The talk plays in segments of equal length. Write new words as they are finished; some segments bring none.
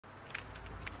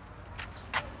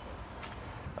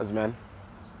As man.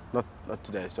 Not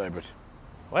today, sorry, but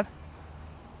What?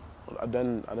 I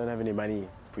don't have any money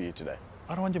for you today.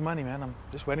 I don't want your money, man. I'm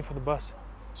just waiting for the bus.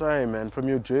 Sorry, man. From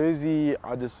your jersey,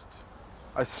 I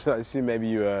assume maybe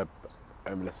you are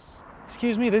homeless.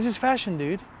 Excuse me, this is fashion,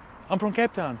 dude. I'm from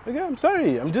Cape Town. Okay, I'm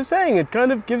sorry. I'm just saying, it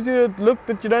kind of gives you a look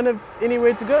that you don't have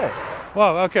anywhere to go.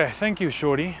 Wow, okay. Thank you,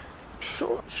 Shorty.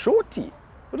 Shorty?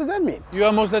 What does that mean? You're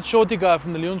almost that Shorty guy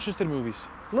from the Leon Schuster movies.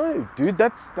 No, dude,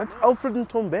 that's Alfred and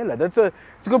Tombela. It's a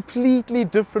completely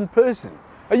different person.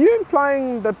 Are you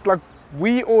implying that, like,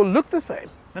 we all look the same?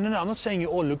 No, I'm not saying you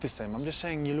all look the same. I'm just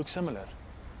saying you look similar.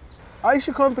 I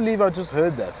actually can't believe I just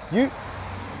heard that. You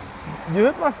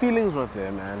hurt my feelings right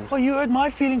there, man. Well, you hurt my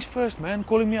feelings first, man,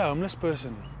 calling me a homeless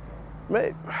person.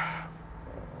 Mate,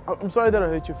 I'm sorry that I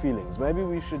hurt your feelings. Maybe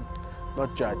we should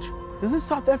not judge. This is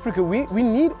South Africa. We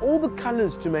need all the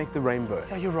colors to make the rainbow.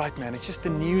 Yeah, you're right, man. It's just the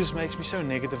news makes me so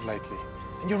negative lately.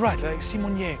 And you're right, like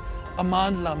Simonye,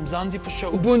 Amandla, Mzansi for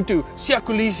sure, Ubuntu,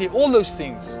 Siyakulisi, all those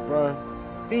things. Bro.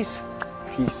 Peace.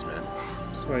 Peace, man.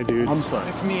 Sorry, dude. I'm sorry.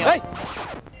 It's me. Hey!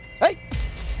 Hey!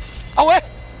 Away!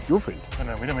 Your friend.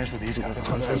 No, we don't mess with these guys.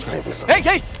 Let's go.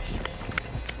 Hey!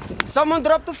 Someone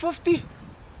dropped the 50.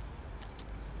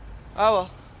 Oh well.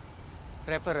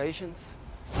 Reparations.